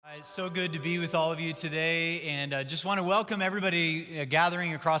It's so good to be with all of you today, and just want to welcome everybody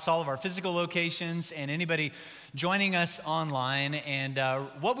gathering across all of our physical locations and anybody joining us online. And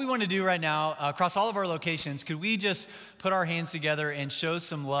what we want to do right now across all of our locations, could we just put our hands together and show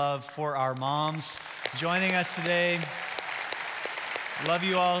some love for our moms joining us today? Love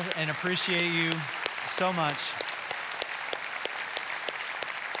you all and appreciate you so much.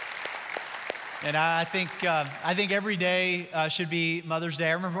 And I think every day should be Mother's Day.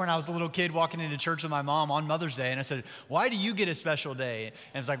 I remember when I was a little kid walking into church with my mom on Mother's Day, and I said, "Why do you get a special day?"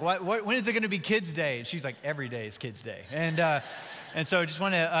 And it's like, when is it going to be Kids Day? And she's like, "Every day is Kids Day." And so I just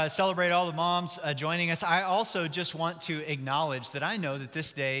want to celebrate all the moms joining us. I also just want to acknowledge that I know that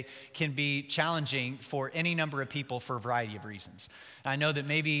this day can be challenging for any number of people for a variety of reasons. I know that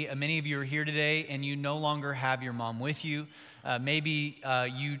maybe many of you are here today and you no longer have your mom with you. Maybe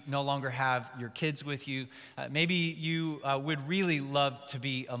you no longer have your kids with you. Maybe you would really love to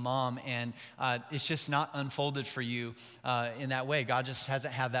be a mom and it's just not unfolded for you in that way. God just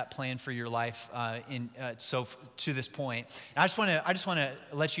hasn't had that plan for your life so to this point. And I just want to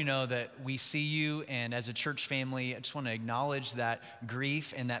let you know that we see you, and as a church family, I just want to acknowledge that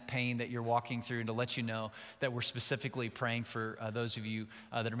grief and that pain that you're walking through, and to let you know that we're specifically praying for those of you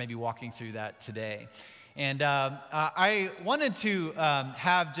that are maybe walking through that today. And I wanted to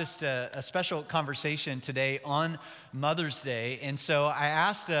have just a special conversation today on Mother's Day. And so I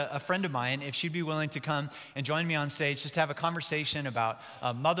asked a friend of mine if she'd be willing to come and join me on stage just to have a conversation about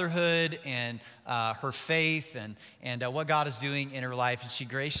motherhood and her faith and what God is doing in her life. And she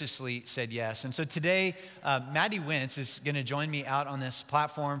graciously said yes. And so today, Maddie Wentz is going to join me out on this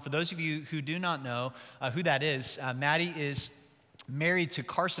platform. For those of you who do not know who that is, Maddie is married to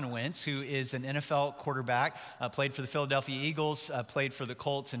Carson Wentz, who is an NFL quarterback, played for the Philadelphia Eagles, played for the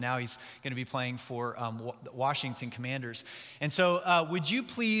Colts, and now he's going to be playing for the Washington Commanders. And so would you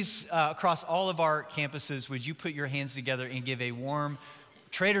please, across all of our campuses, would you put your hands together and give a warm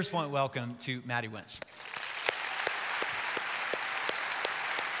Traders Point welcome to Maddie Wentz.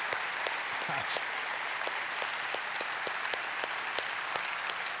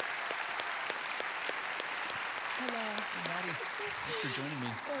 For joining me.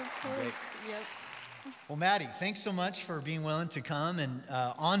 Of course, yep. Well, Maddie, thanks so much for being willing to come and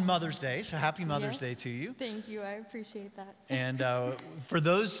on Mother's Day. So happy Mother's Day to you. Thank you. I appreciate that. And for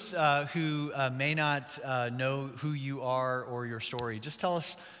those who may not know who you are or your story, just tell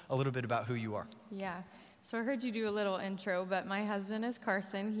us a little bit about who you are. Yeah. So I heard you do a little intro, but my husband is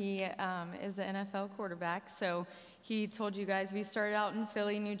Carson. He is an NFL quarterback. So he told you guys we started out in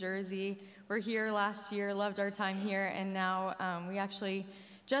Philly, New Jersey. We're here last year, loved our time here, and now we actually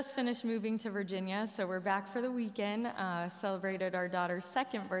just finished moving to Virginia, so we're back for the weekend. Celebrated our daughter's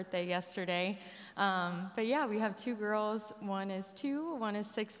second birthday yesterday. But yeah, we have two girls. One is 2, one is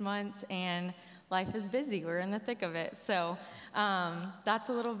 6 months, and life is busy. We're in the thick of it. So that's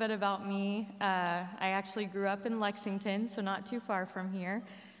a little bit about me. I actually grew up in Lexington, so not too far from here.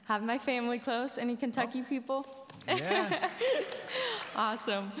 Have my family close. Any Kentucky people? Yeah.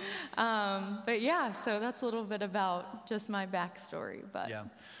 Awesome. But yeah, so that's a little bit about just my backstory. But yeah.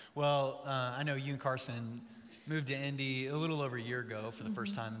 Well, I know you and Carson moved to Indy a little over a year ago for the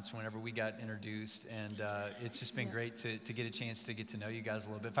first time. It's whenever we got introduced, and it's just been great to get a chance to get to know you guys a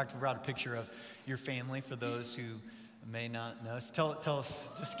little bit. In fact, we brought a picture of your family for those who may not know. So tell us,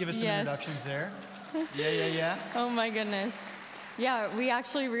 just give us some introductions there. Yeah. Oh my goodness. Yeah, we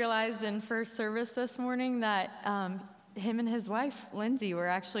actually realized in first service this morning that him and his wife, Lindsay, were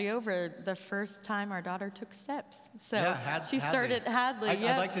actually over the first time our daughter took steps. So she started Hadley.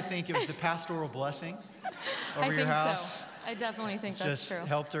 I'd like to think it was the pastoral blessing over your house. So. I definitely think that's true. Just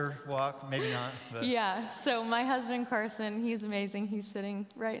helped her walk, maybe not. But. Yeah, so my husband, Carson, he's amazing. He's sitting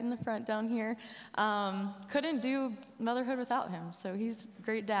right in the front down here. Couldn't do motherhood without him, so he's a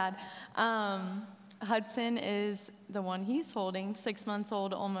great dad. Hudson is the one he's holding, 6 months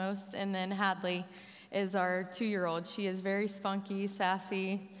old almost, and then Hadley is our 2-year-old. She is very spunky,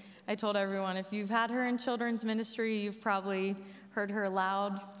 sassy. I told everyone, if you've had her in children's ministry, you've probably heard her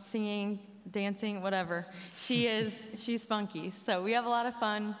loud, singing, dancing, whatever. She's spunky. So we have a lot of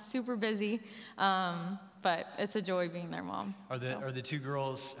fun, super busy, but it's a joy being their mom. Are the two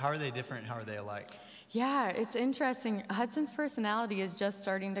girls, how are they different? How are they alike? Yeah, it's interesting. Hudson's personality is just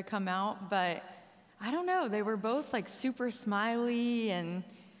starting to come out, but I don't know. They were both like super smiley, and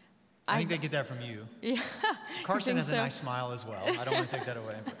I think they get that from you. Yeah. Carson has a nice smile as well. I don't want to take that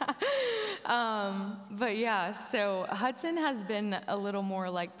away. But yeah, so Hudson has been a little more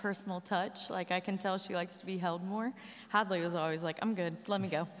like personal touch. Like I can tell she likes to be held more. Hadley was always like, I'm good, let me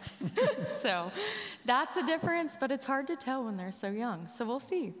go. So that's a difference, but it's hard to tell when they're so young. So we'll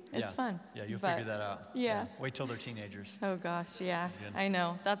see. It's fun. Yeah, you'll But figure that out. yeah. Wait till they're teenagers. Oh gosh, yeah, Good. I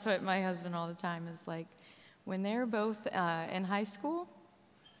know. That's what my husband all the time is like, when they're both in high school,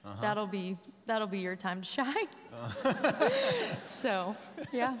 that'll be your time to shine. So,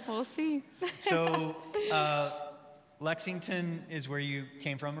 yeah, we'll see. So, Lexington is where you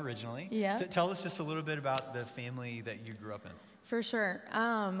came from originally. Yeah. Tell us just a little bit about the family that you grew up in. For sure.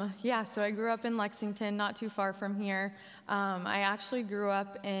 Yeah, so I grew up in Lexington, not too far from here. I actually grew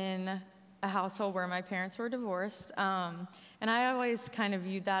up in a household where my parents were divorced. And I always kind of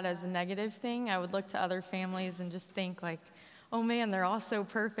viewed that as a negative thing. I would look to other families and just think like, oh man, they're all so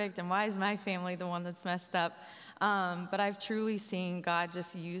perfect, and why is my family the one that's messed up? But I've truly seen God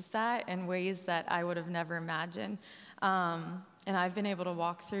just use that in ways that I would have never imagined. And I've been able to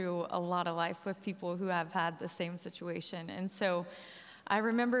walk through a lot of life with people who have had the same situation. And so I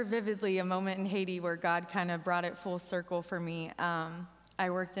remember vividly a moment in Haiti where God kind of brought it full circle for me. I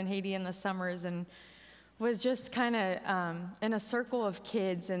worked in Haiti in the summers and was just kind of in a circle of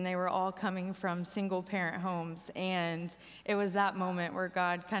kids, and they were all coming from single-parent homes. And it was that moment where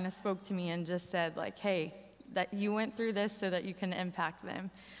God kind of spoke to me and just said, like, hey, that you went through this so that you can impact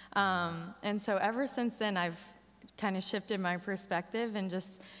them. And so ever since then, I've kind of shifted my perspective and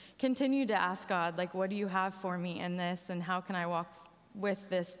just continued to ask God, like, what do you have for me in this, and how can I walk with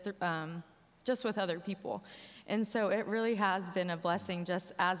this just with other people? And so it really has been a blessing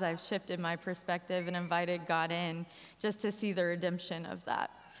just as I've shifted my perspective and invited God in just to see the redemption of that.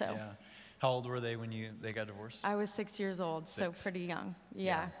 So Yeah. How old were they when they got divorced? I was 6 years old, so pretty young.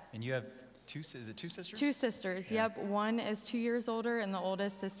 Yeah. And you have is it two sisters? Two sisters, Yeah. yep. One is 2 years older and the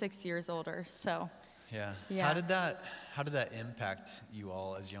oldest is 6 years older, so. Yeah. Yeah. How did that impact you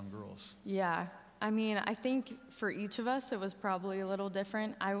all as young girls? Yeah, I mean, I think for each of us, it was probably a little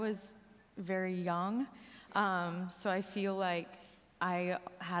different. I was very young, so I feel like I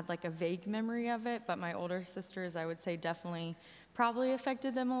had like a vague memory of it, but my older sisters, I would say, definitely probably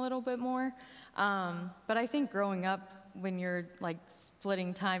affected them a little bit more. But I think growing up, when you're like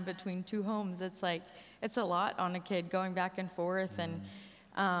splitting time between two homes, it's like, it's a lot on a kid going back and forth. And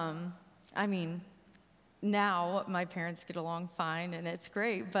I mean, now my parents get along fine and it's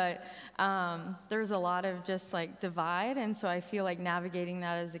great, but there's a lot of just like divide. And so I feel like navigating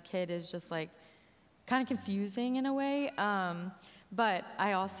that as a kid is just like kind of confusing in a way. But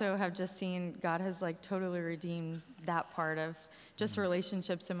I also have just seen God has like totally redeemed that part of just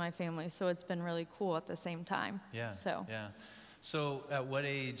relationships in my family. So it's been really cool at the same time. Yeah. So. Yeah. So at what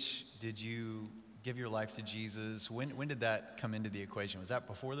age did you give your life to Jesus? When did that come into the equation? Was that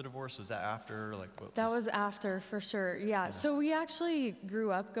before the divorce? Was that after? That was after, for sure. Yeah. So we actually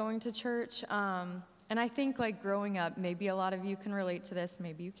grew up going to church. And I think like growing up, maybe a lot of you can relate to this,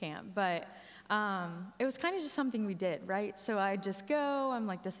 maybe you can't, but it was kind of just something we did, right? So I'd just go, I'm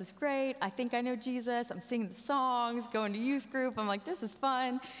like, this is great. I think I know Jesus. I'm singing the songs, going to youth group. I'm like, this is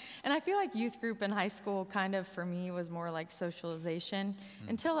fun. And I feel like youth group in high school kind of for me was more like socialization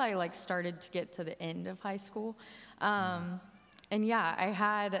until I like started to get to the end of high school. And yeah,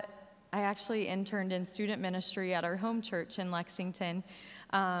 I actually interned in student ministry at our home church in Lexington.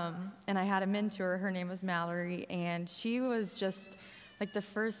 And I had a mentor, her name was Mallory, and she was just like the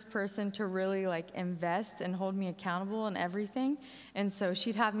first person to really like invest and hold me accountable in everything. And so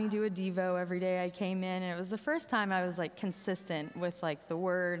she'd have me do a Devo every day I came in, and it was the first time I was like consistent with like the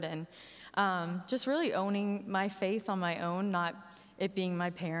word and just really owning my faith on my own, not it being my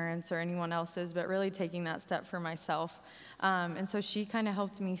parents or anyone else's, but really taking that step for myself. And so she kind of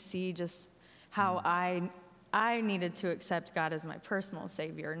helped me see just how I needed to accept God as my personal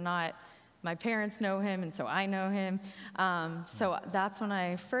Savior, not my parents know him, and so I know him. So that's when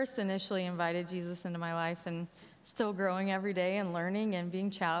I first initially invited Jesus into my life, and still growing every day and learning and being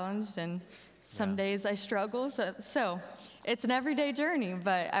challenged, and some days I struggle. So it's an everyday journey,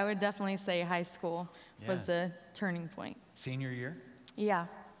 but I would definitely say high school was the turning point. Senior year? Yeah.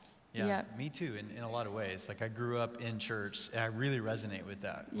 Yeah, Yep. me too, in a lot of ways. Like I grew up in church, and I really resonate with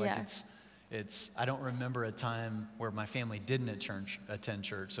that. Like Yeah. I don't remember a time where my family didn't attend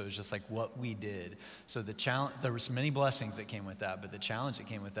church, so it was just like what we did. So there was many blessings that came with that, but the challenge that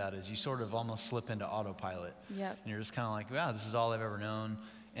came with that is you sort of almost slip into autopilot. Yep. And you're just kind of like, wow, this is all I've ever known.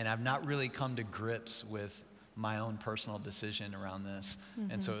 And I've not really come to grips with my own personal decision around this.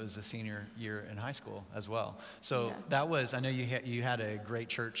 And so it was the senior year in high school as well. So that was, I know you had a great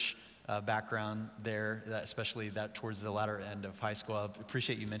church background there, especially that towards the latter end of high school. I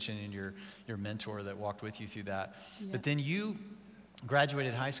appreciate you mentioning your mentor that walked with you through that. Yep. But then you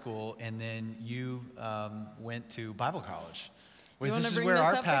graduated high school, and then you went to Bible college. You want This to is bring where this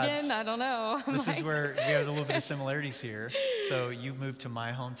our up paths. again? I don't know. This is where we have a little bit of similarities here. So you moved to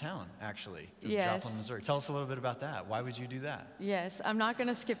my hometown, actually, Yes. Joplin, Missouri. Tell us a little bit about that. Why would you do that? Yes, I'm not going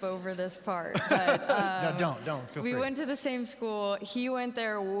to skip over this part, but No, don't. Feel we free. went to the same school. He went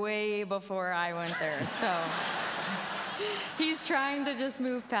there way before I went there, so he's trying to just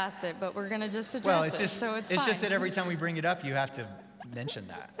move past it, but we're going to just address Well, it, so it's it's fine. just that every time we bring it up, you have to mention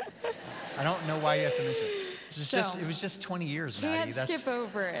that. I don't know why you have to mention it. It was just 20 years, Maddie. Can't skip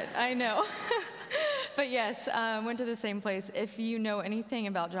over it. I know. But yes, went to the same place. If you know anything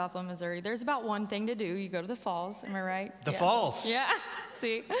about Joplin, Missouri, there's about one thing to do. You go to the falls. Am I right? The Yeah. falls. Yeah.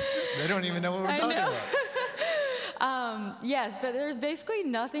 See? They don't even know what we're I talking know. about. Yes, but there's basically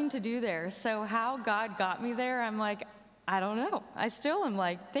nothing to do there. So how God got me there, I'm like, I don't know. I still am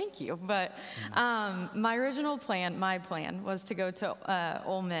like, thank you. But my original plan, my plan, was to go to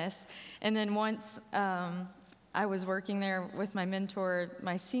Ole Miss. And then once I was working there with my mentor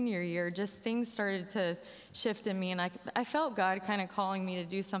my senior year, just things started to shift in me. And I felt God kind of calling me to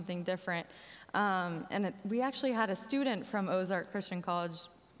do something different. We actually had a student from Ozark Christian College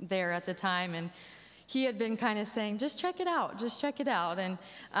there at the time. And he had been kind of saying, just check it out. And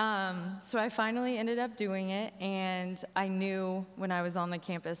so I finally ended up doing it, and I knew when I was on the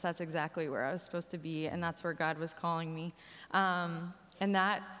campus that's exactly where I was supposed to be, and that's where God was calling me. And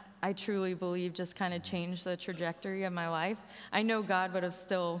that, I truly believe, just kind of changed the trajectory of my life. I know God would have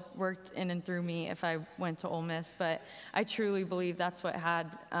still worked in and through me if I went to Ole Miss, but I truly believe that's what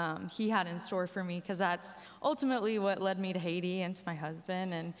he had in store for me, because that's ultimately what led me to Haiti and to my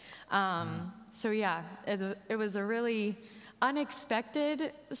husband. And so yeah, it was a really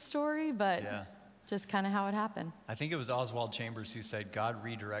unexpected story, but Yeah. just kind of how it happened. I think it was Oswald Chambers who said, God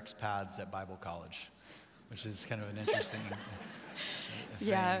redirects paths at Bible college, which is kind of an interesting thing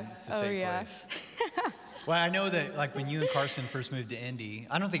Yeah. to Oh, take yeah. place. Well, I know that like when you and Carson first moved to Indy,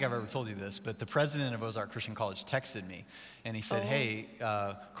 I don't think I've ever told you this, but the president of Ozark Christian College texted me, and he said, hey,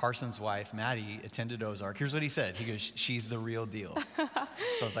 Carson's wife, Maddie, attended Ozark. Here's what he said. He goes, she's the real deal. So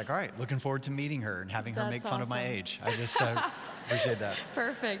I was like, all right, looking forward to meeting her and having her That's make fun of my awesome. age. I just appreciate that.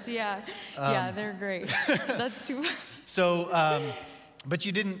 Perfect. Yeah. Yeah, they're great. That's too funny. So, but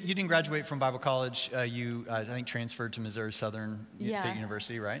you didn't graduate from Bible college. You, I think, transferred to Missouri Southern Yeah. State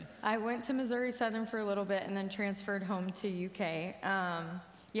University, right? I went to Missouri Southern for a little bit and then transferred home to UK.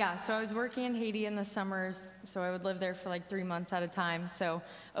 Yeah, so I was working in Haiti in the summers, so I would live there for like 3 months at a time. So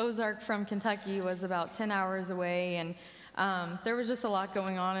Ozark from Kentucky was about 10 hours away, and there was just a lot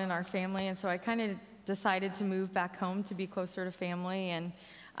going on in our family, and so I kind of decided to move back home to be closer to family, and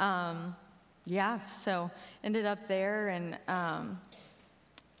yeah, so ended up there, and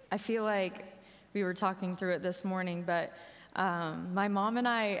I feel like we were talking through it this morning, but my mom and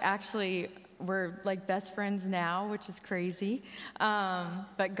I actually were like best friends now, which is crazy.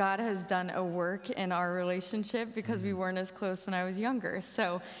 But God has done a work in our relationship because we weren't as close when I was younger.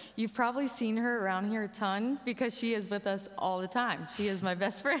 So you've probably seen her around here a ton because she is with us all the time. She is my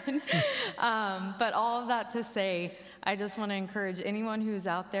best friend. But all of that to say, I just want to encourage anyone who's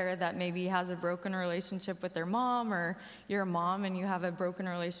out there that maybe has a broken relationship with their mom, or you're a mom and you have a broken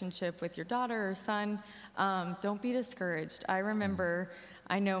relationship with your daughter or son, don't be discouraged.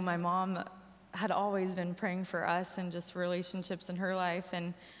 I know my mom had always been praying for us and just relationships in her life,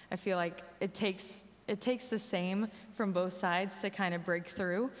 and I feel like it takes the same from both sides to kind of break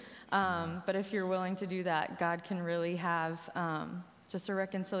through. But if you're willing to do that, God can really have just a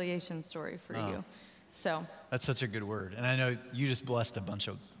reconciliation story for you. So That's such a good word. And I know you just blessed a bunch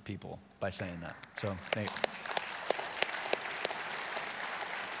of people by saying that. So, Nate.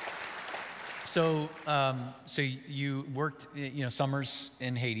 So you worked, summers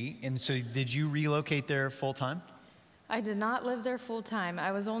in Haiti. And so did you relocate there full time? I did not live there full time.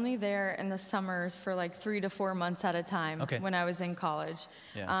 I was only there in the summers for like 3 to 4 months at a time when I was in college.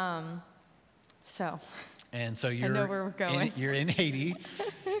 Yeah. And so you're know where we're going. you're in Haiti.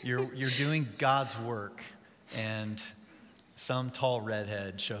 You're doing God's work, and some tall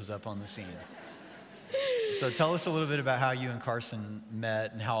redhead shows up on the scene. So tell us a little bit about how you and Carson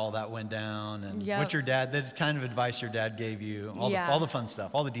met and how all that went down, and what the kind of advice your dad gave you, all the fun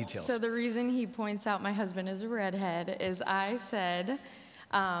stuff, all the details. So the reason he points out my husband is a redhead is I said,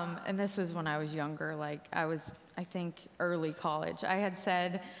 and this was when I was younger, like I think early college. I had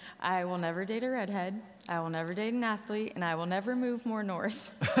said, I will never date a redhead, I will never date an athlete, and I will never move more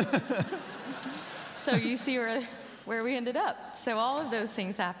north. So you see where where we ended up. So all of those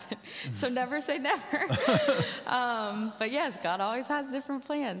things happen. So never say never. But yes, God always has different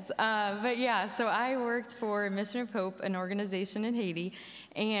plans. But yeah, so I worked for Mission of Hope, an organization in Haiti,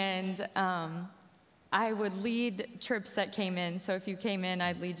 and I would lead trips that came in. So if you came in,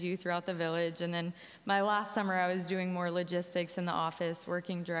 I'd lead you throughout the village. And then my last summer, I was doing more logistics in the office,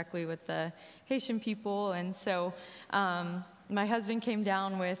 working directly with the Haitian people. And so my husband came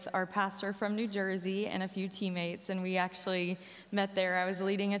down with our pastor from New Jersey and a few teammates, and we actually met there. I was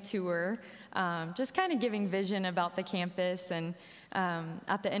leading a tour, just kind of giving vision about the campus. And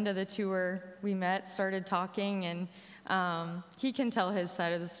at the end of the tour, we met, started talking, and he can tell his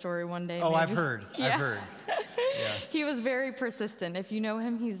side of the story one day. Oh, maybe. I've heard. Yeah. He was very persistent. If you know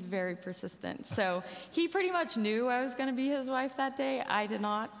him, he's very persistent. So he pretty much knew I was going to be his wife that day. I did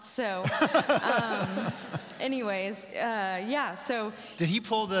not. So anyways, yeah, so. Did he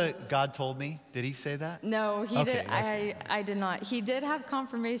pull the God told me? Did he say that? No, he Okay, did. I did not. He did have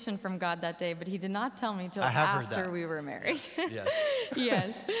confirmation from God that day, but he did not tell me till I have heard after that. we were married. Yes.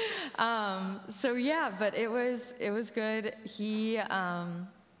 Yes. So yeah, but it was good. He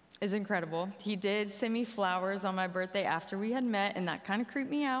is incredible. He did send me flowers on my birthday after we had met, and that kind of creeped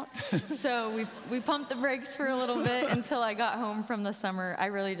me out. So we pumped the brakes for a little bit until I got home from the summer. I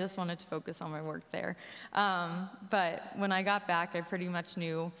really just wanted to focus on my work there. But when I got back, I pretty much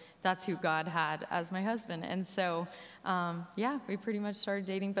knew that's who God had as my husband. And so, yeah, we pretty much started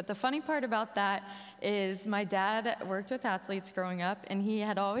dating. But the funny part about that is my dad worked with athletes growing up, and he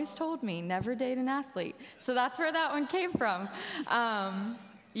had always told me, never date an athlete. So that's where that one came from.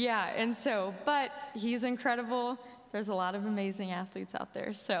 Yeah, and so, but he's incredible. There's a lot of amazing athletes out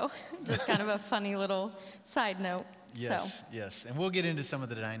there. So just kind of a funny little side note. Yes, yes. And we'll get into some of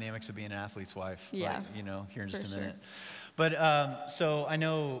the dynamics of being an athlete's wife, Yeah, here in just a for minute. But so I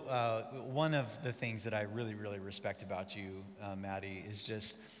know one of the things that I really, really respect about you, Maddie, is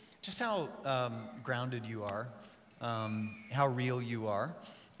just how grounded you are, how real you are,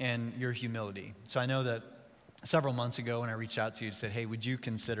 and your humility. So I know that several months ago when I reached out to you and said, hey, would you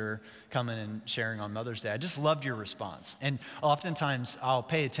consider coming and sharing on Mother's Day? I just loved your response. And oftentimes I'll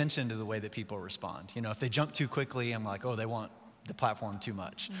pay attention to the way that people respond. If they jump too quickly, I'm like, oh, they want the platform too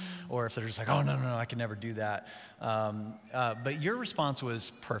much. Mm-hmm. Or if they're just like, oh, no, I can never do that. But your response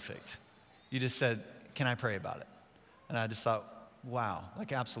was perfect. You just said, can I pray about it? And I just thought, wow,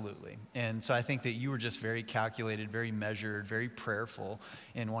 absolutely. And so I think that you were just very calculated, very measured, very prayerful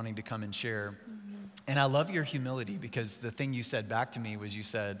in wanting to come and share. Mm-hmm. And I love your humility, because the thing you said back to me was, you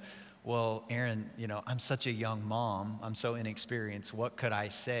said, well, Aaron, I'm such a young mom. I'm so inexperienced. What could I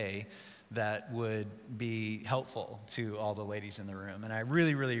say that would be helpful to all the ladies in the room? And I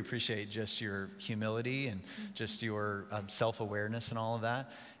really, really appreciate just your humility and just your self-awareness and all of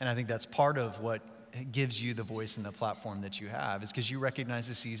that. And I think that's part of what gives you the voice and the platform that you have, is because you recognize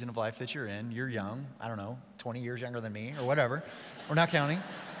the season of life that you're in. You're young, 20 years younger than me or whatever. We're not counting.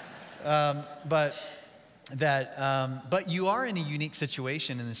 But you are in a unique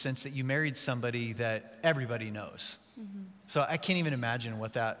situation in the sense that you married somebody that everybody knows. Mm-hmm. So I can't even imagine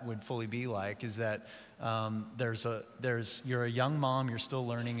what that would fully be like, is that you're a young mom, you're still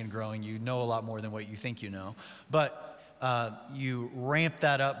learning and growing, you know a lot more than what you think you know, but you ramp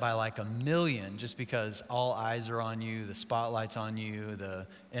that up by like 1 million just because all eyes are on you, the spotlight's on you, the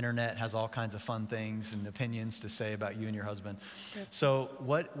internet has all kinds of fun things and opinions to say about you and your husband. Yep. So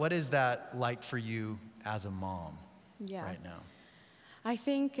what is that like for you as a mom right now? I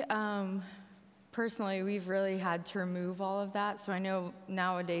think personally we've really had to remove all of that. So I know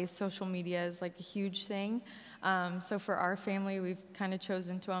nowadays social media is like a huge thing. So for our family, we've kind of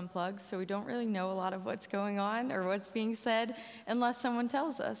chosen to unplug, so we don't really know a lot of what's going on or what's being said unless someone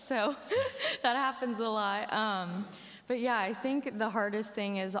tells us. So that happens a lot. But yeah, I think the hardest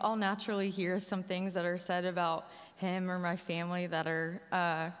thing is I'll naturally hear some things that are said about him or my family that are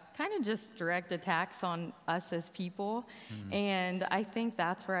kind of just direct attacks on us as people. Mm-hmm. And I think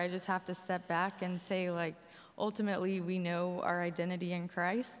that's where I just have to step back and say, ultimately, we know our identity in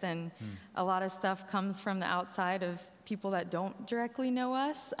Christ, and a lot of stuff comes from the outside of people that don't directly know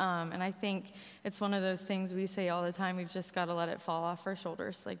us. And I think it's one of those things we say all the time, we've just got to let it fall off our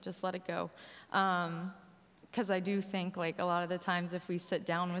shoulders, just let it go. Because I do think, a lot of the times if we sit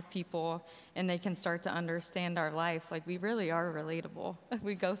down with people and they can start to understand our life, we really are relatable.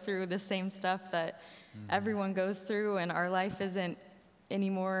 We go through the same stuff that everyone goes through, and our life isn't any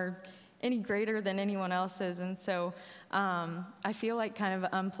greater than anyone else's. And so I feel like kind of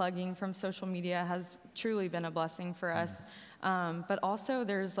unplugging from social media has truly been a blessing for us. But also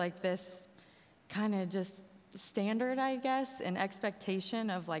there's this kind of just standard, I guess, and expectation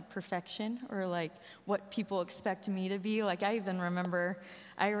of like perfection or like what people expect me to be. Like I even remember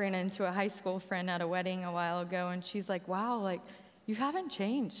I ran into a high school friend at a wedding a while ago, and she's like, wow, like you haven't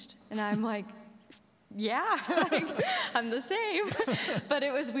changed. And I'm like, yeah, like, I'm the same. But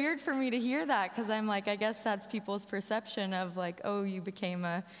it was weird for me to hear that because I'm like, I guess that's people's perception of like, oh, you became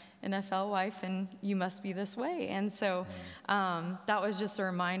a NFL wife and you must be this way. And so that was just a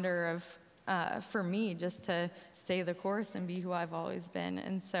reminder of, for me, just to stay the course and be who I've always been.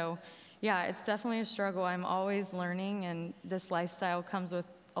 And so, yeah, it's definitely a struggle. I'm always learning, and this lifestyle comes with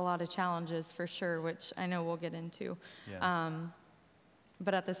a lot of challenges for sure, which I know we'll get into. Yeah.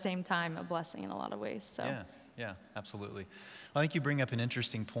 But at the same time, a blessing in a lot of ways. So. Yeah, absolutely. Well, I think you bring up an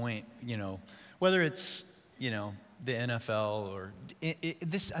interesting point, whether it's, the NFL or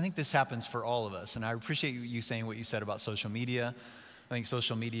this, I think this happens for all of us. And I appreciate you saying what you said about social media. I think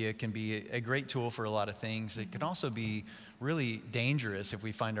social media can be a great tool for a lot of things. It can also be really dangerous if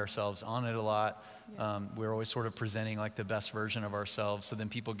we find ourselves on it a lot. Yeah. We're always sort of presenting like the best version of ourselves. So then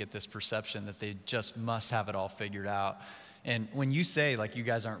people get this perception that they just must have it all figured out. And when you say like you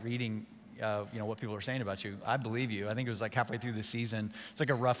guys aren't reading, what people are saying about you, I believe you. I think it was like halfway through the season. It's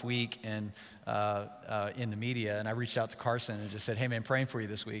like a rough week and in the media, and I reached out to Carson and just said, "Hey man, praying for you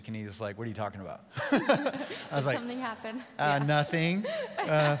this week." And he was like, "What are you talking about?" I was like, "Something happened." Nothing.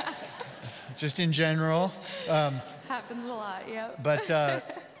 Just in general. Happens a lot. Yeah. But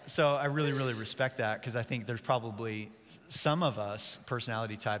so I really, really respect that because I think there's probably some of us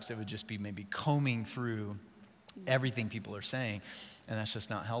personality types that would just be maybe combing through everything people are saying, and that's just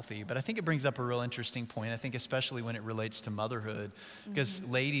not healthy. But I think it brings up a real interesting point. I think especially when it relates to motherhood, because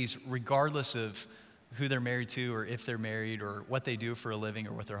ladies, regardless of who they're married to or if they're married or what they do for a living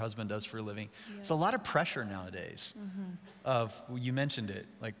or what their husband does for a living, there's a lot of pressure nowadays of, you mentioned it,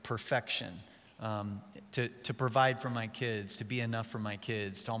 like perfection, to provide for my kids, to be enough for my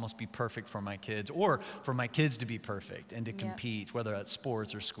kids, to almost be perfect for my kids, or for my kids to be perfect and to compete, whether that's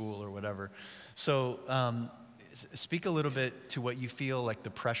sports or school or whatever. So speak a little bit to what you feel like the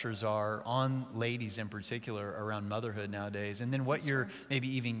pressures are on ladies in particular around motherhood nowadays, and then what you're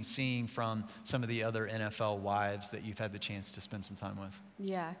maybe even seeing from some of the other NFL wives that you've had the chance to spend some time with.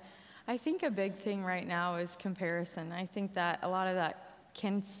 Yeah, I think a big thing right now is comparison. I think that a lot of that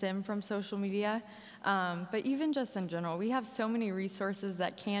can stem from social media, but even just in general, we have so many resources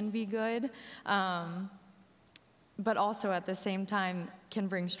that can be good, but also at the same time can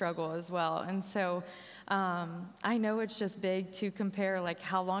bring struggle as well. And so I know it's just big to compare like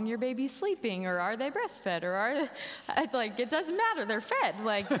how long your baby's sleeping, or are they breastfed, or are like it doesn't matter, they're fed,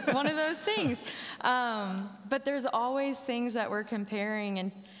 like one of those things. But there's always things that we're comparing,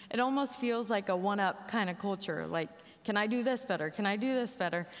 and it almost feels like a one-up kind of culture, like, can I do this better? Can I do this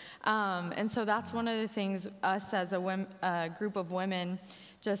better? And so that's one of the things us as a group of women,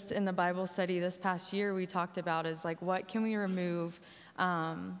 just in the Bible study this past year, we talked about is like, what can we remove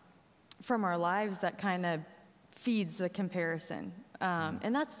from our lives that kind of feeds the comparison?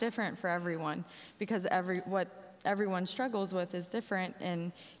 And that's different for everyone, because what everyone struggles with is different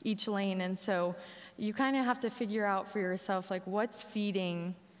in each lane. And so you kind of have to figure out for yourself, like, what's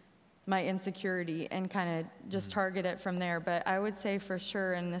feeding my insecurity, and kind of just target it from there. But I would say for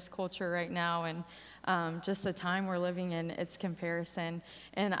sure in this culture right now, and just the time we're living in, it's comparison.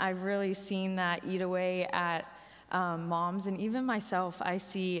 And I've really seen that eat away at moms, and even myself. I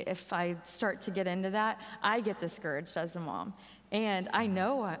see if I start to get into that, I get discouraged as a mom. And I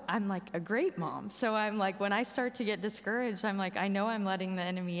know I'm like a great mom. So I'm like, when I start to get discouraged, I'm like, I know I'm letting the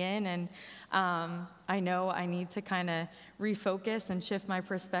enemy in, and I know I need to kind of refocus and shift my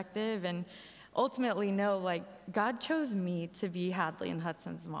perspective, and ultimately know, like, God chose me to be Hadley and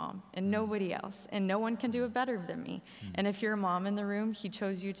Hudson's mom, and nobody else, and no one can do it better than me. And if you're a mom in the room, he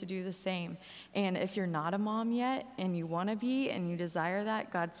chose you to do the same. And if you're not a mom yet, and you want to be, and you desire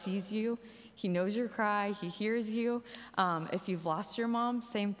that, God sees you. He knows your cry. He hears you. If you've lost your mom,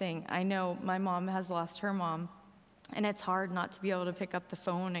 same thing. I know my mom has lost her mom, and it's hard not to be able to pick up the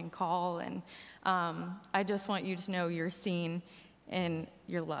phone and call. And I just want you to know you're seen and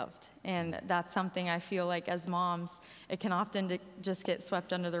you're loved. And that's something I feel like as moms, it can often just get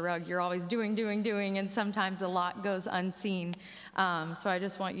swept under the rug. You're always doing, and sometimes a lot goes unseen. So I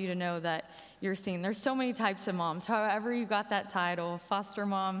just want you to know that you're seen. There's so many types of moms. However you got that title, foster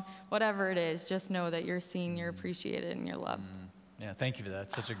mom, whatever it is, just know that you're seen, you're appreciated, and you're loved. Yeah, thank you for that.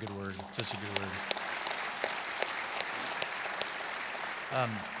 It's such a good word. It's such a good word.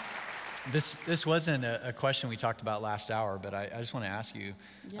 This wasn't a question we talked about last hour, but I just want to ask you,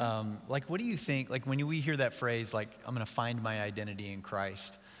 like, what do you think, like, when we hear that phrase, like, I'm going to find my identity in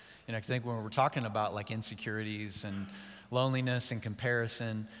Christ, 'cause I think when we're talking about like insecurities and loneliness and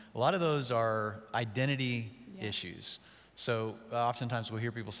comparison, a lot of those are identity issues. So oftentimes we'll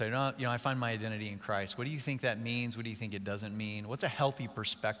hear people say, no, I find my identity in Christ. What do you think that means? What do you think it doesn't mean? What's a healthy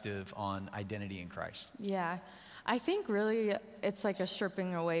perspective on identity in Christ? Yeah, I think really it's like a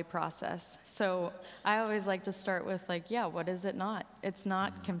stripping away process. So I always like to start with what is it not? It's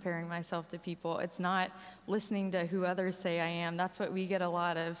not comparing myself to people. It's not listening to who others say I am. That's what we get a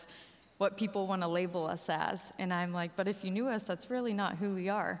lot of, what people want to label us as. And I'm like, but if you knew us, that's really not who we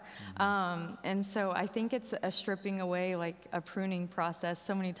are. And so I think it's a stripping away, like a pruning process.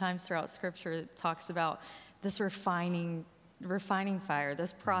 So many times throughout Scripture, it talks about this refining fire,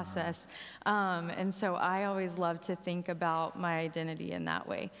 this process. And so I always love to think about my identity in that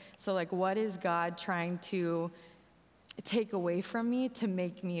way. So like, what is God trying to take away from me to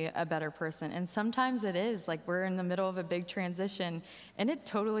make me a better person? And sometimes it is like we're in the middle of a big transition and it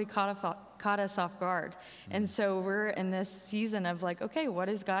totally caught us off guard. And so we're in this season of like, okay, what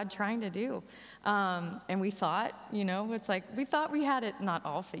is God trying to do? And we thought, it's like we thought we had it not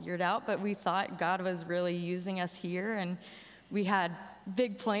all figured out, but we thought God was really using us here, and we had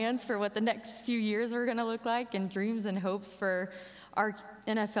big plans for what the next few years were going to look like, and dreams and hopes for our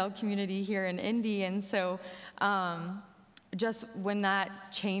NFL community here in Indy. And so just when that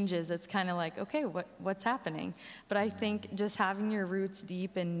changes, it's kind of like, okay, what's happening? But I think just having your roots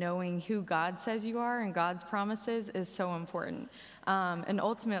deep and knowing who God says you are and God's promises is so important. And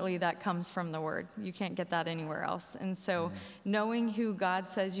ultimately, that comes from the Word. You can't get that anywhere else. And so knowing who God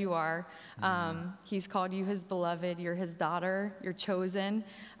says you are, He's called you His beloved, you're His daughter, you're chosen,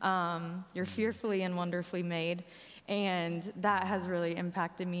 you're fearfully and wonderfully made. And that has really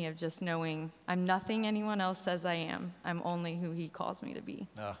impacted me, of just knowing I'm nothing anyone else says I am. I'm only who He calls me to be.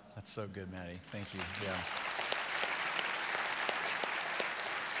 Oh, that's so good, Maddie. Thank you. Yeah.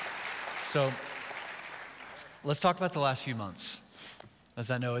 So let's talk about the last few months. As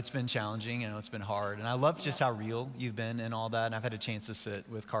I know it's been challenging, it's been hard. And I love just how real you've been and all that. And I've had a chance to sit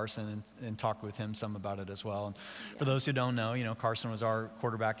with Carson and talk with him some about it as well. And for those who don't know, Carson was our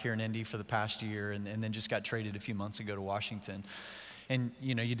quarterback here in Indy for the past year, and then just got traded a few months ago to Washington. And,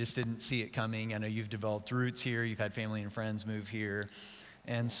 you just didn't see it coming. I know you've developed roots here. You've had family and friends move here.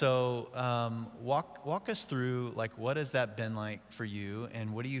 And so walk us through, like, what has that been like for you?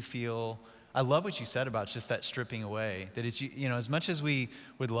 And what do you feel? I love what you said about just that stripping away, that it's, as much as we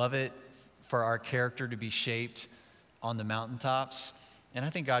would love it for our character to be shaped on the mountaintops, and I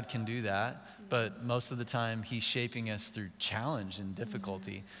think God can do that, but most of the time He's shaping us through challenge and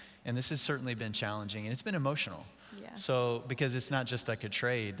difficulty. And this has certainly been challenging, and it's been emotional. Yeah. So, because it's not just like a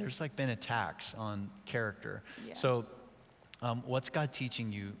trade, there's like been attacks on character. Yeah. So what's God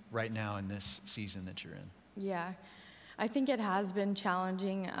teaching you right now in this season that you're in? Yeah, I think it has been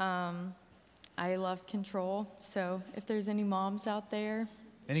challenging. I love control, so if there's any moms out there.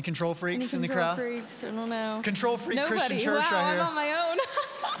 Any control freaks in the control crowd? freaks, I don't know. Control freak Nobody. Christian church wow, right here. I'm on my own.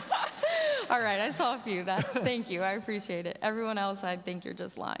 All right, I saw a few. Thank you, I appreciate it. Everyone else, I think you're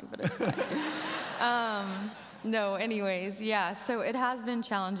just lying, but it's fine. No, anyways, yeah, so it has been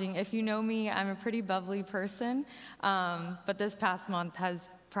challenging. If you know me, I'm a pretty bubbly person, but this past month has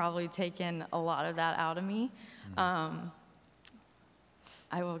probably taken a lot of that out of me.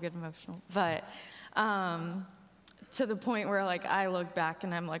 I will get emotional, but to the point where like I look back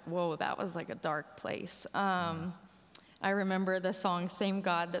and I'm like, whoa, that was like a dark place. I remember the song Same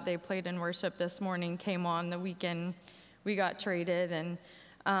God that they played in worship this morning came on the weekend we got traded, and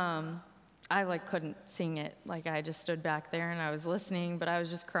I like couldn't sing it. Like I just stood back there and I was listening, but I was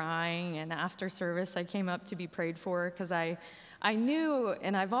just crying. And after service, I came up to be prayed for, because I knew,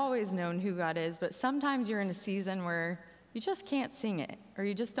 and I've always known who God is, but sometimes you're in a season where you just can't sing it, or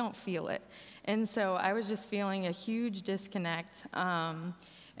you just don't feel it. And so I was just feeling a huge disconnect.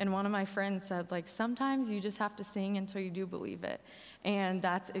 And one of my friends said, like, sometimes you just have to sing until you do believe it. And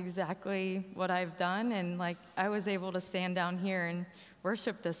that's exactly what I've done. And like, I was able to stand down here and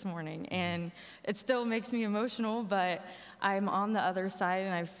worship this morning. And it still makes me emotional, but I'm on the other side,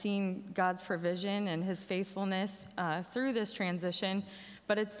 and I've seen God's provision and His faithfulness through this transition.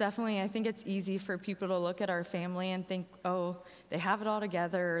 But it's definitely, I think it's easy for people to look at our family and think, oh, they have it all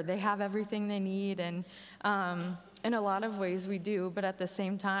together, or they have everything they need. And in a lot of ways we do, but at the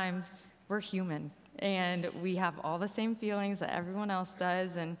same time, we're human. And we have all the same feelings that everyone else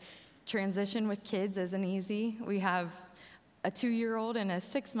does. And transition with kids isn't easy. We have a 2-year-old and a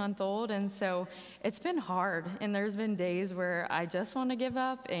 6-month-old, and so it's been hard. And there's been days where I just want to give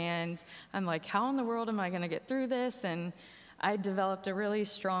up, and I'm like, how in the world am I going to get through this? And I developed a really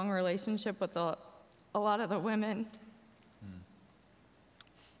strong relationship with a lot of the women.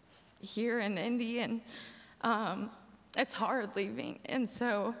 here in Indy, and it's hard leaving. And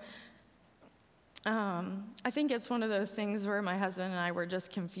so I think it's one of those things where my husband and I were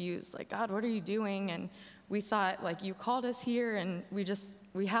just confused, like, God, what are you doing? And we thought, like, you called us here, and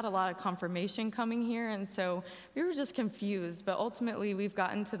we had a lot of confirmation coming here, and so we were just confused. But ultimately, we've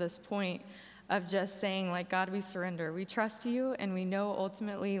gotten to this point of just saying, like, God, we surrender. We trust you, and we know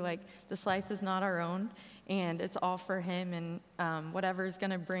ultimately, like, this life is not our own, and it's all for him, and whatever is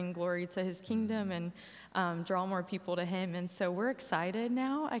going to bring glory to his kingdom and draw more people to him. And so we're excited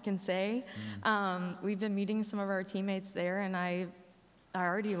now, I can say. We've been meeting some of our teammates there, and I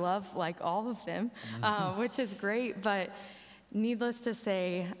already love, like, all of them, which is great. But needless to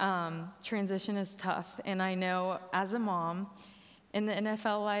say, transition is tough. And I know as a mom, in the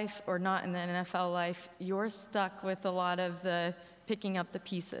NFL life or not in the NFL life, you're stuck with a lot of the picking up the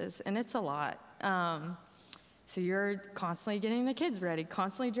pieces, and it's a lot. So you're constantly getting the kids ready,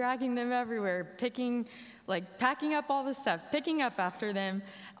 constantly dragging them everywhere, packing up all the stuff, picking up after them,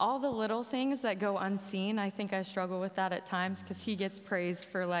 all the little things that go unseen. I think I struggle with that at times because he gets praised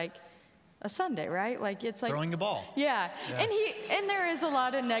for, like, a Sunday, right? Like, it's like throwing the ball. Yeah. And there is a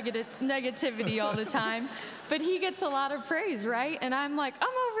lot of negativity all the time, but he gets a lot of praise, right? And I'm like, I'm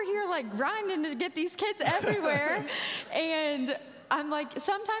over here, like, grinding to get these kids everywhere. And I'm like,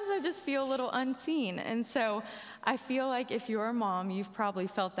 sometimes I just feel a little unseen. And so I feel like if you're a mom, you've probably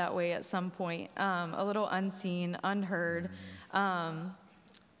felt that way at some point, a little unseen, unheard,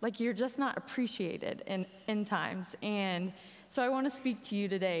 like you're just not appreciated in times. And so I want to speak to you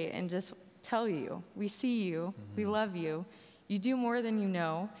today and just tell you, we see you, we love you, you do more than you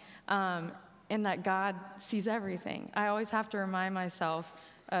know, and that God sees everything. I always have to remind myself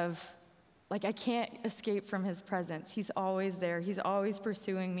of, like, I can't escape from his presence. He's always there. He's always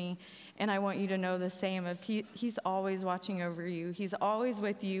pursuing me. And I want you to know the same of he's always watching over you. He's always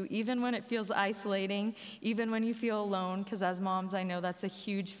with you, even when it feels isolating, even when you feel alone, because as moms, I know that's a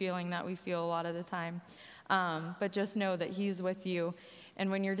huge feeling that we feel a lot of the time. But just know that he's with you.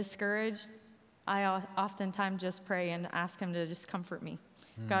 And when you're discouraged, I oftentimes just pray and ask him to just comfort me.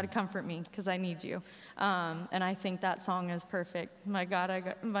 God, comfort me, because I need you. And I think that song is perfect. My God,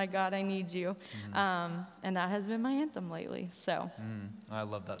 I need you. And that has been my anthem lately. So I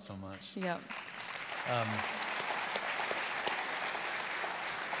love that so much. Yep.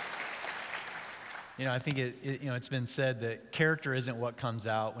 I think it's been said that character isn't what comes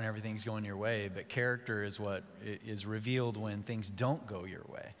out when everything's going your way, but character is what is revealed when things don't go your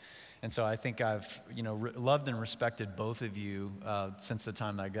way. And so I think I've, loved and respected both of you since the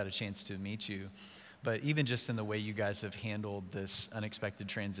time I got a chance to meet you. But even just in the way you guys have handled this unexpected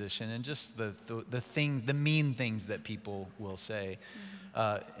transition, and just the mean things that people will say,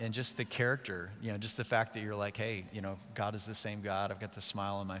 and just the character, just the fact that you're like, hey, God is the same God. I've got the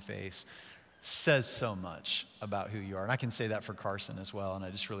smile on my face, says so much about who you are. And I can say that for Carson as well, and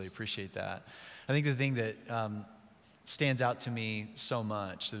I just really appreciate that. I think the thing that stands out to me so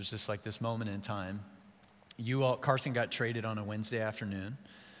much, there's just like this moment in time. Carson got traded on a Wednesday afternoon,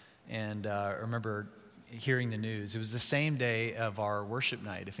 and I remember hearing the news. It was the same day of our worship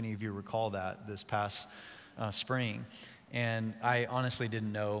night, if any of you recall that, this past spring. And I honestly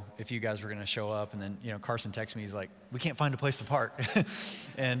didn't know if you guys were going to show up. And then, Carson texted me. He's like, we can't find a place to park.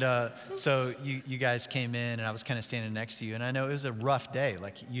 And so you guys came in, and I was kind of standing next to you. And I know it was a rough day.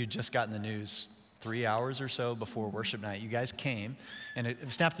 Like, you'd just gotten the news 3 hours or so before worship night. You guys came, and it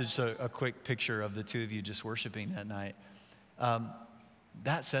snapped just a quick picture of the two of you just worshiping that night.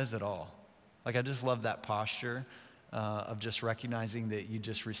 That says it all. Like, I just love that posture of just recognizing that you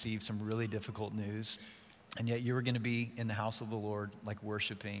just received some really difficult news. And yet you were going to be in the house of the Lord, like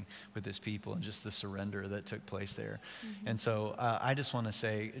worshiping with his people, and just the surrender that took place there. And so I just want to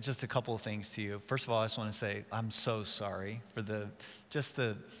say just a couple of things to you. First of all, I just want to say I'm so sorry for the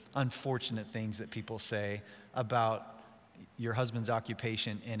unfortunate things that people say about your husband's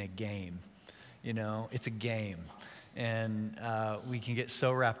occupation in a game. It's a game. And we can get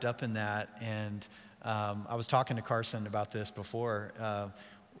so wrapped up in that. And I was talking to Carson about this before,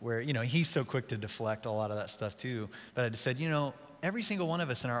 where, he's so quick to deflect a lot of that stuff too. But I just said, every single one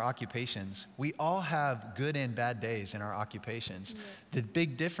of us in our occupations, we all have good and bad days in our occupations. Yeah. The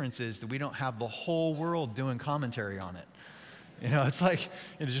big difference is that we don't have the whole world doing commentary on it. It's like,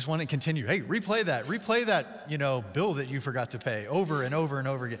 just want to continue. Hey, replay that, bill that you forgot to pay over and over and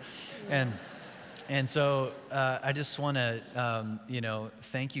over again. Yeah. And so I just want to,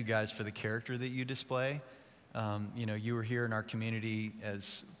 thank you guys for the character that you display. You were here in our community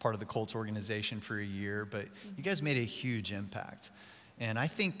as part of the Colts organization for a year, but you guys made a huge impact. And I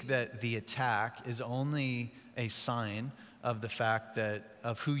think that the attack is only a sign of the fact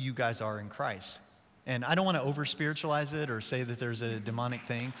of who you guys are in Christ. And I don't want to over spiritualize it or say that there's a demonic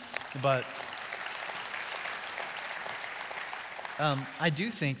thing, but I do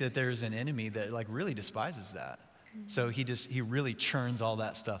think that there's an enemy that like really despises that. So he really churns all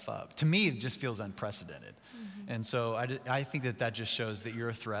that stuff up. To me, it just feels unprecedented. And so I think that just shows that you're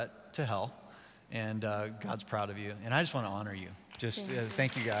a threat to hell, and God's proud of you. And I just want to honor you. Just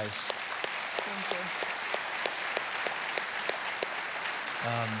thank you guys. Thank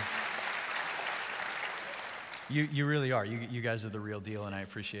you. You really are. You guys are the real deal, and I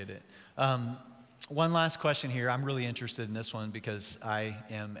appreciate it. One last question here. I'm really interested in this one because I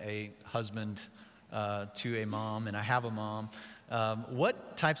am a husband to a mom, and I have a mom.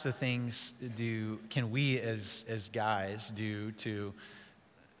 What types of things can we as guys do to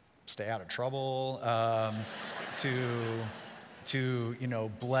stay out of trouble, to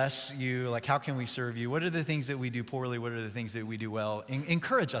bless you? Like, how can we serve you? What are the things that we do poorly? What are the things that we do well?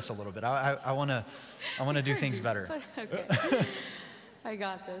 Encourage us a little bit. I want to do things better. Okay. I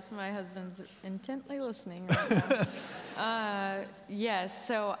got this. My husband's intently listening right now. Yes,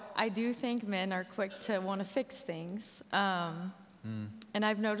 so I do think men are quick to want to fix things. And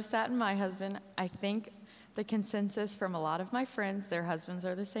I've noticed that in my husband. I think the consensus from a lot of my friends, their husbands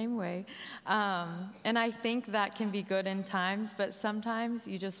are the same way. And I think that can be good in times, but sometimes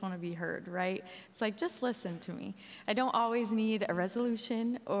you just want to be heard, right? It's like, just listen to me. I don't always need a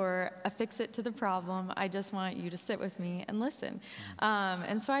resolution or a fix it to the problem. I just want you to sit with me and listen.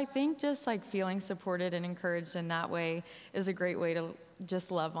 And so I think just like feeling supported and encouraged in that way is a great way to just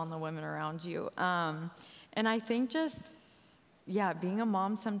love on the women around you. And I think being a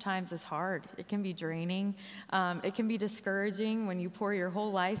mom sometimes is hard. It can be draining. It can be discouraging when you pour your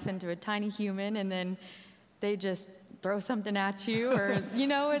whole life into a tiny human and then they just throw something at you. Or,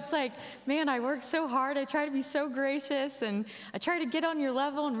 it's like, man, I work so hard. I try to be so gracious and I try to get on your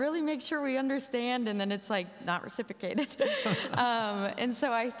level and really make sure we understand. And then it's like not reciprocated. And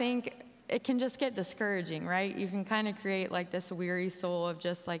so I think it can just get discouraging, right? You can kind of create like this weary soul of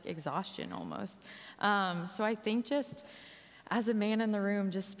just like exhaustion almost. So I think just as a man in the room,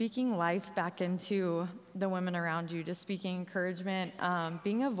 just speaking life back into the women around you, just speaking encouragement,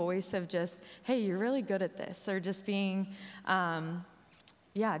 being a voice of just, hey, you're really good at this, or just being,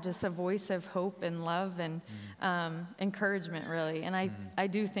 just a voice of hope and love and encouragement, really. And I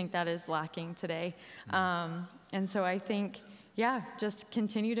do think that is lacking today. And so I think, just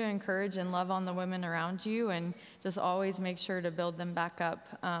continue to encourage and love on the women around you and just always make sure to build them back up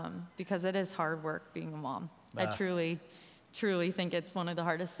because it is hard work being a mom. I truly think it's one of the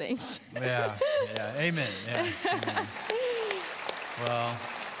hardest things. Yeah, amen. Yeah, amen. Well,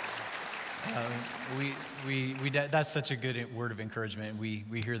 that's such a good word of encouragement. We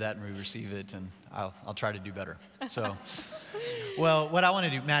hear that and we receive it, and I'll try to do better. So, well, what I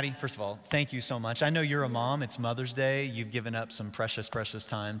want to do, Maddie, first of all, thank you so much. I know you're a mom. It's Mother's Day. You've given up some precious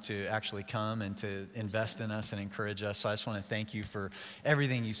time to actually come and to invest in us and encourage us. So I just want to thank you for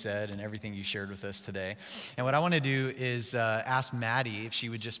everything you said and everything you shared with us today. And what I want to do is ask Maddie if she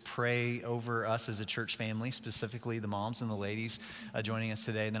would just pray over us as a church family, specifically the moms and the ladies joining us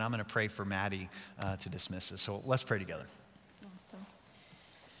today. And then I'm going to pray for Maddie to dismiss us. So let's pray together. Awesome.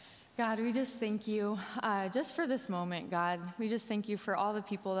 God, we just thank you just for this moment, God. We just thank you for all the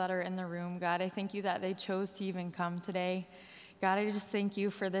people that are in the room, God. I thank you that they chose to even come today. God, I just thank you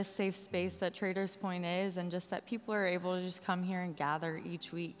for this safe space that Traders Point is, and just that people are able to just come here and gather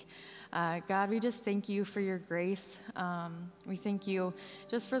each week. God, we just thank you for your grace. We thank you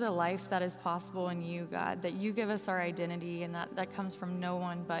just for the life that is possible in you, God, that you give us our identity, and that comes from no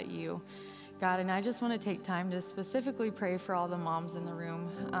one but you. God, and I just want to take time to specifically pray for all the moms in the room.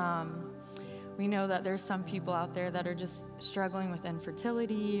 We know that there's some people out there that are just struggling with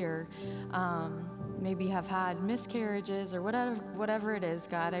infertility or maybe have had miscarriages or whatever it is,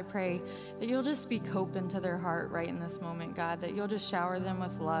 God. I pray that you'll just speak hope into their heart right in this moment, God, that you'll just shower them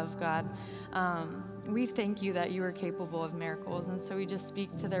with love, God. We thank you that you are capable of miracles, and so we just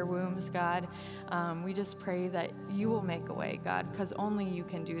speak to their wombs, God. We just pray that you will make a way, God, because only you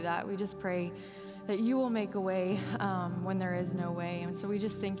can do that. We just pray that you will make a way when there is no way. And so we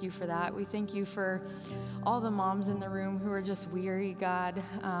just thank you for that. We thank you for all the moms in the room who are just weary, God,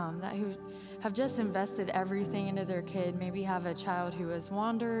 who have just invested everything into their kid, maybe have a child who has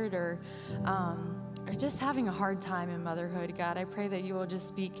wandered or just having a hard time in motherhood, God. I pray that you will just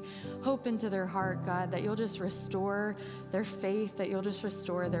speak hope into their heart, God, that you'll just restore their faith, that you'll just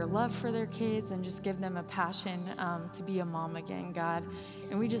restore their love for their kids and just give them a passion to be a mom again, God.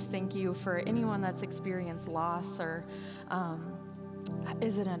 And we just thank you for anyone that's experienced loss or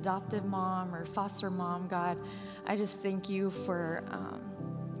is an adoptive mom or foster mom, God, I just thank you for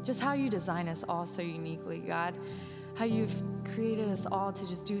just how you design us all so uniquely, God, how you've created us all to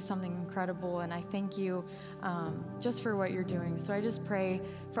just do something incredible. And I thank you just for what you're doing. So I just pray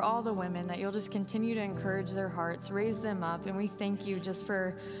for all the women that you'll just continue to encourage their hearts, raise them up. And we thank you just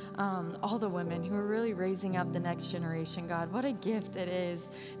for all the women who are really raising up the next generation, God. What a gift it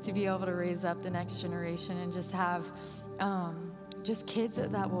is to be able to raise up the next generation and just have just kids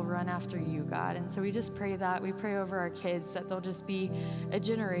that will run after you, God. And so we just pray that. We pray over our kids that they'll just be a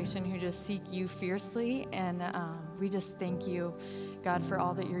generation who just seek you fiercely. And we just thank you, God, for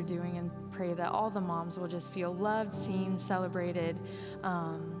all that you're doing, and pray that all the moms will just feel loved, seen, celebrated,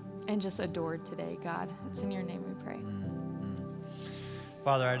 and just adored today, God. It's in your name we pray.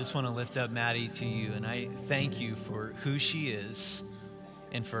 Father, I just want to lift up Maddie to you, and I thank you for who she is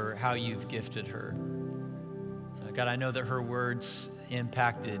and for how you've gifted her. God, I know that her words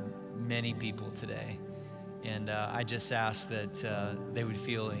impacted many people today. And I just ask that they would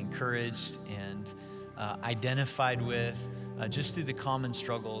feel encouraged and identified with just through the common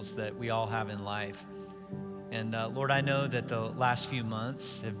struggles that we all have in life. And Lord, I know that the last few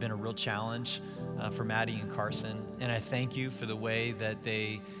months have been a real challenge for Maddie and Carson. And I thank you for the way that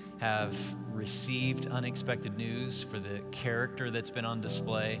they have received unexpected news, for the character that's been on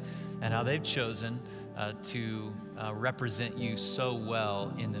display, and how they've chosen to represent you so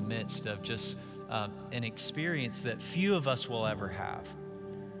well in the midst of just an experience that few of us will ever have.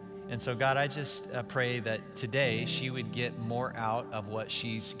 And so, God, I just pray that today she would get more out of what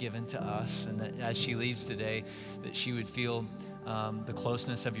she's given to us, and that as she leaves today, that she would feel the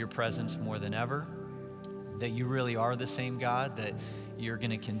closeness of your presence more than ever, that you really are the same God, that you're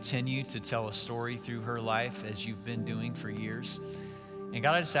going to continue to tell a story through her life as you've been doing for years. And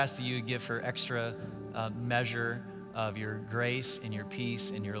God, I just ask that you would give her extra measure of your grace and your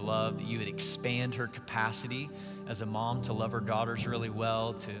peace and your love, that you would expand her capacity as a mom to love her daughters really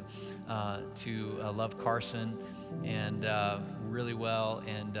well, to love Carson and really well,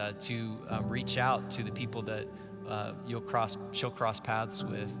 and to reach out to the people that she'll cross paths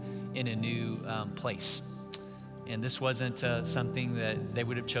with in a new place. And this wasn't something that they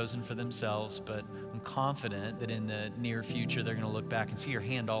would have chosen for themselves, but I'm confident that in the near future, they're going to look back and see your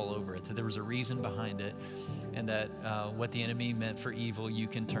hand all over it, that there was a reason behind it, and that what the enemy meant for evil, you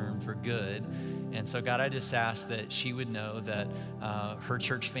can turn for good. And so, God, I just ask that she would know that her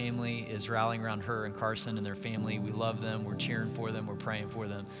church family is rallying around her and Carson and their family. We love them. We're cheering for them. We're praying for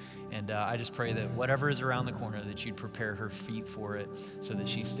them. And I just pray that whatever is around the corner, that you'd prepare her feet for it so that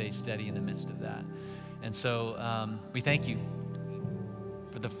she stays steady in the midst of that. And so we thank you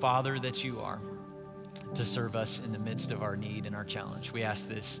for the Father that you are, to serve us in the midst of our need and our challenge. We ask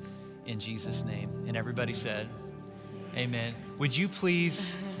this in Jesus' name. And everybody said, amen. Would you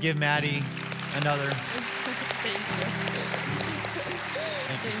please give Maddie another? Thank you.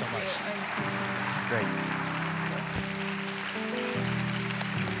 Thank you so much. Great.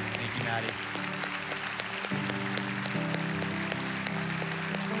 Thank you, Maddie.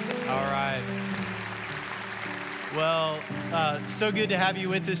 All right. Well, so good to have you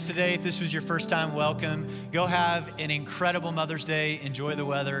with us today. If this was your first time, welcome. Go have an incredible Mother's Day. Enjoy the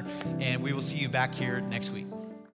weather, and we will see you back here next week.